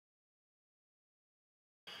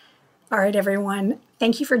All right, everyone.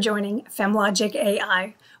 Thank you for joining FemLogic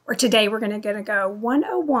AI, where today we're going to go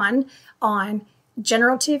 101 on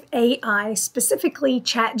generative AI, specifically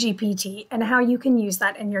ChatGPT, and how you can use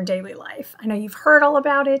that in your daily life. I know you've heard all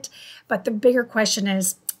about it, but the bigger question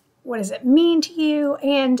is, what does it mean to you,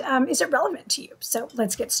 and is it relevant to you? So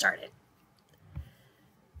let's get started.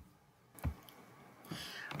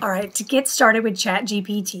 All right, to get started with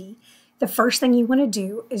ChatGPT, the first thing you want to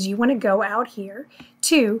do is you want to go out here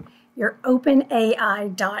to your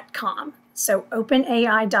openai.com. So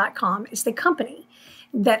openai.com is the company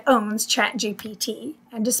that owns ChatGPT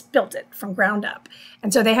and just built it from ground up.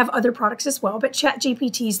 And so they have other products as well, but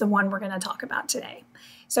ChatGPT is the one we're going to talk about today.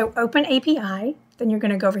 So open API, then you're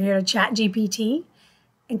going to go over here to ChatGPT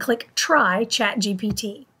and click Try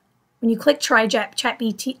ChatGPT. When you click Try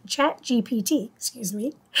ChatGPT,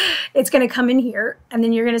 it's going to come in here, and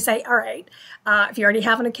then you're going to say, all right, if you already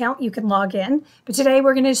have an account, you can log in. But today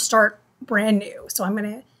we're going to start brand new. So I'm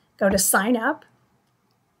going to go to sign up.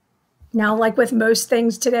 Now, like with most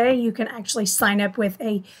things today, you can actually sign up with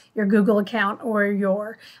your Google account or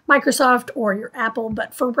your Microsoft or your Apple.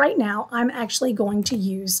 But for right now, I'm actually going to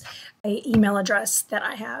use an email address that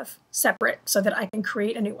I have separate so that I can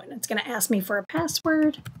create a new one. It's going to ask me for a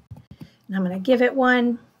password. And I'm going to give it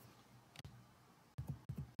one.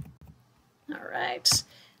 All right.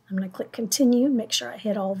 I'm going to click continue, make sure I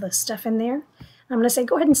hit all the stuff in there. I'm going to say,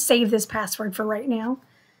 go ahead and save this password for right now,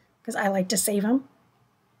 because I like to save them.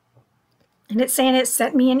 And it's saying it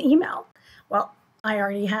sent me an email. Well, I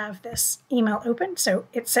already have this email open, so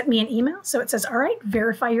it sent me an email. So it says, all right,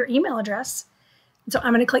 verify your email address. And so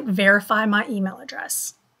I'm going to click verify my email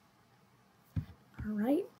address. All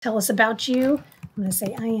right, tell us about you. I'm going to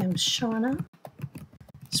say I am Shauna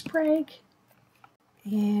Sprague,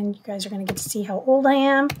 and you guys are going to get to see how old I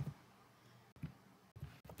am.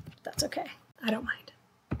 That's okay. I don't mind.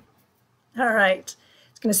 All right.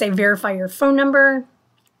 It's going to say verify your phone number,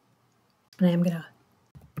 and I am going to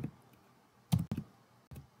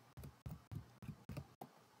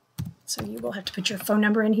so you will have to put your phone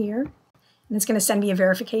number in here. And it's going to send me a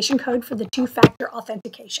verification code for the two-factor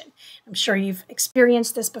authentication. I'm sure you've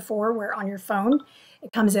experienced this before, where on your phone,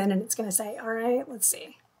 it comes in and it's going to say, all right, let's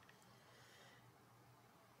see.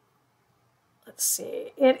 It's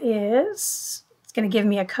going to give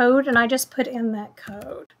me a code, and I just put in that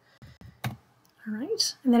code. All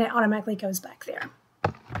right, and then it automatically goes back there.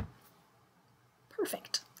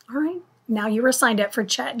 Perfect. All right, now you are signed up for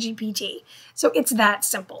ChatGPT. So it's that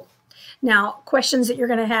simple. Now, questions that you're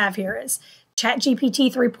going to have here is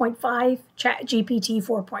ChatGPT 3.5, ChatGPT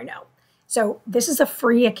 4.0. So this is a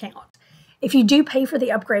free account. If you do pay for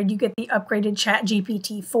the upgrade, you get the upgraded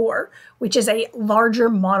ChatGPT 4, which is a larger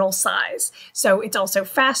model size. So it's also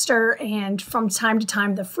faster, and from time to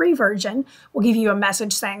time, the free version will give you a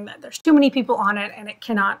message saying that there's too many people on it and it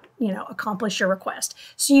cannot, accomplish your request.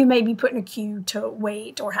 So you may be put in a queue to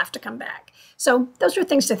wait or have to come back. So those are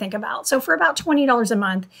things to think about. So for about $20 a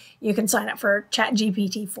month, you can sign up for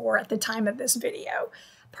ChatGPT 4 at the time of this video.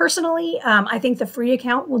 Personally, I think the free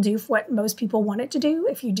account will do what most people want it to do.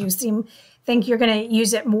 If you do think you're going to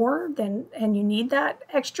use it more, and you need that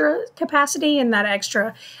extra capacity and that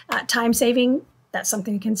extra time saving, that's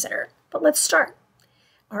something to consider. But let's start.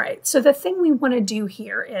 All right, so the thing we want to do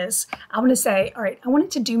here is I want to say, all right, I want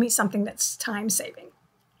it to do me something that's time saving.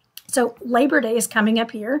 So Labor Day is coming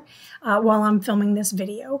up here while I'm filming this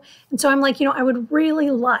video. And so I'm like, I would really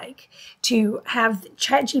like to have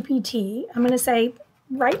ChatGPT. I'm going to say,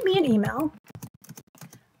 write me an email.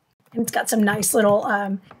 And it's got some nice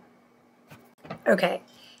little, okay.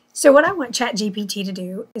 So what I want ChatGPT to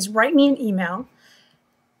do is write me an email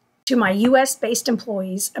to my US-based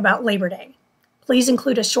employees about Labor Day. Please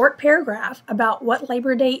include a short paragraph about what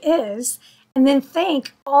Labor Day is, and then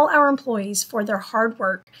thank all our employees for their hard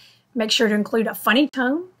work. Make sure to include a funny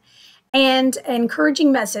tone and an encouraging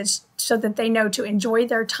message so that they know to enjoy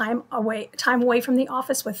their time away from the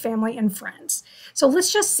office with family and friends. So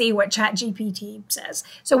let's just see what ChatGPT says.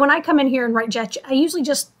 So when I come in here and write I usually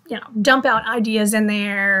just dump out ideas in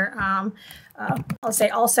there. I'll say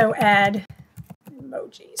also add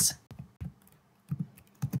emojis.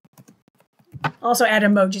 Also add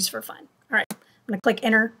emojis for fun. All right, I'm going to click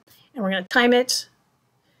enter, and we're going to time it.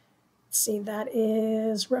 Let's see, that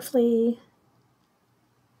is roughly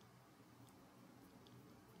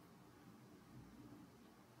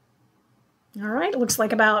all right, it looks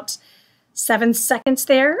like about 7 seconds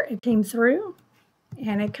there. It came through,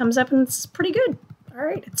 and it comes up, and it's pretty good. All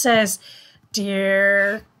right, it says,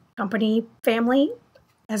 dear company family,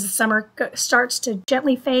 as the summer starts to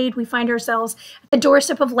gently fade, we find ourselves at the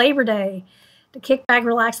doorstep of Labor Day. to kick back,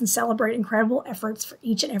 relax, and celebrate incredible efforts for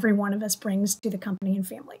each and every one of us brings to the company and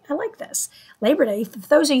family. I like this. Labor Day, for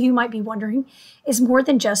those of you who might be wondering, is more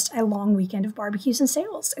than just a long weekend of barbecues and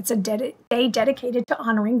sales. It's a day dedicated to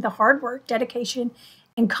honoring the hard work, dedication,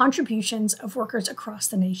 and contributions of workers across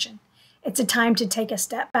the nation. It's a time to take a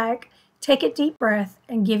step back, take a deep breath,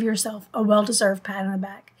 and give yourself a well-deserved pat on the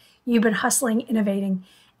back. You've been hustling, innovating,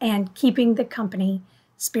 and keeping the company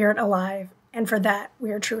spirit alive. And for that,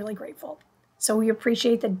 we are truly grateful. So we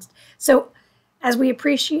appreciate that. So as we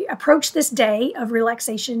approach this day of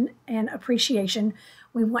relaxation and appreciation,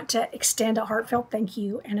 we want to extend a heartfelt thank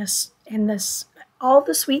you and all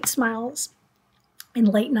the sweet smiles and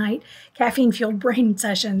late night caffeine-fueled brain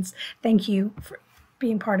sessions. Thank you for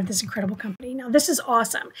being part of this incredible company. Now, this is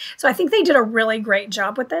awesome. So I think they did a really great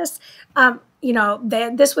job with this.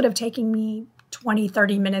 This would have taken me 20,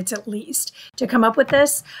 30 minutes at least to come up with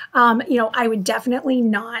this. I would definitely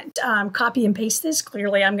not copy and paste this.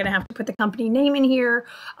 Clearly, I'm going to have to put the company name in here.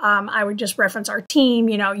 I would just reference our team.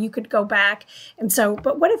 You could go back. And so,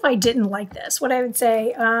 but what if I didn't like this? What I would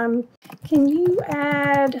say, can you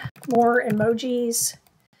add more emojis?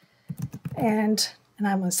 And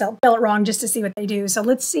I'm going to spell it wrong just to see what they do. So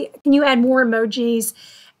let's see. Can you add more emojis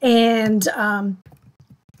and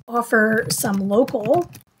offer some local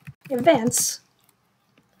events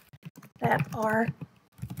that are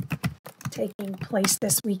taking place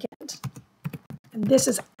this weekend? And this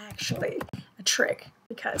is actually a trick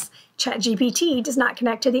because ChatGPT does not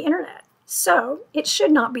connect to the internet. So it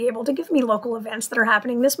should not be able to give me local events that are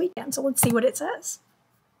happening this weekend. So let's see what it says.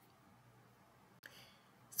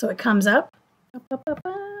 So it comes up.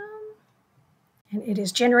 And it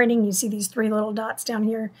is generating. You see these three little dots down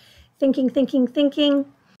here. Thinking, thinking, thinking.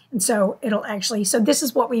 And so it'll actually, so this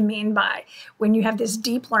is what we mean by when you have this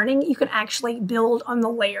deep learning, you can actually build on the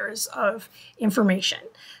layers of information.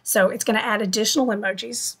 So it's going to add additional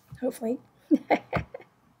emojis, hopefully.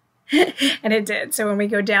 And it did. So when we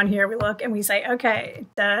go down here, we look and we say, okay,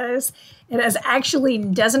 actually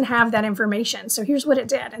doesn't have that information. So here's what it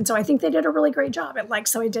did. And so I think they did a really great job.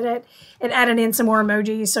 So I did it. It added in some more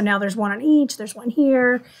emojis. So now there's one on each. There's one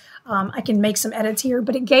here. I can make some edits here,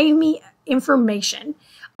 but it gave me information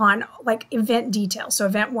on like event details. So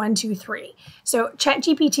event 1, 2, 3. So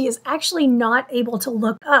ChatGPT is actually not able to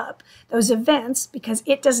look up those events because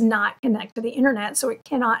it does not connect to the internet. So it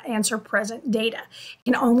cannot answer present data. It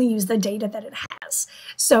can only use the data that it has.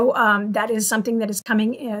 So that is something that is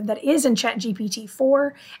coming in, that is in ChatGPT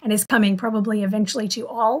 4 and is coming probably eventually to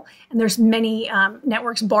all. And there's many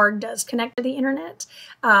networks. Bard does connect to the internet.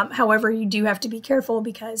 However, you do have to be careful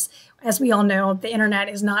because as we all know, the internet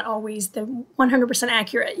is not always the 100%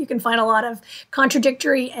 accurate. You can find a lot of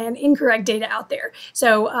contradictory and incorrect data out there.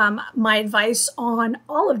 So my advice on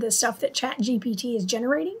all of this stuff that ChatGPT is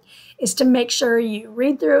generating is to make sure you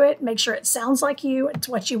read through it, make sure it sounds like you, it's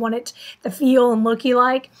what you want it to feel and look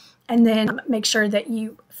like, and then make sure that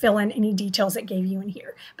you fill in any details it gave you in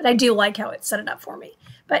here. But I do like how it set it up for me.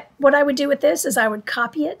 But what I would do with this is I would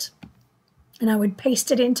copy it and I would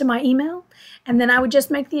paste it into my email. And then I would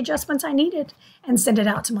just make the adjustments I needed and send it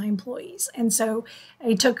out to my employees. And so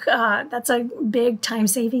I took, that's a big time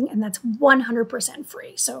saving and that's 100%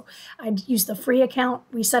 free. So I'd use the free account.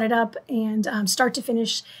 We set it up and start to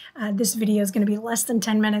finish, this video is going to be less than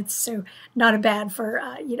 10 minutes. So not a bad for,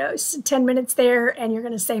 10 minutes there and you're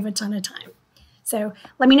going to save a ton of time. So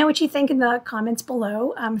let me know what you think in the comments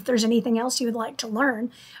below. If there's anything else you would like to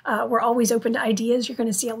learn, we're always open to ideas. You're going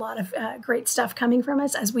to see a lot of great stuff coming from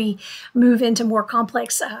us as we move into more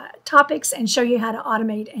complex topics and show you how to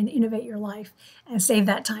automate and innovate your life and save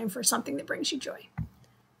that time for something that brings you joy.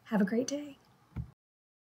 Have a great day.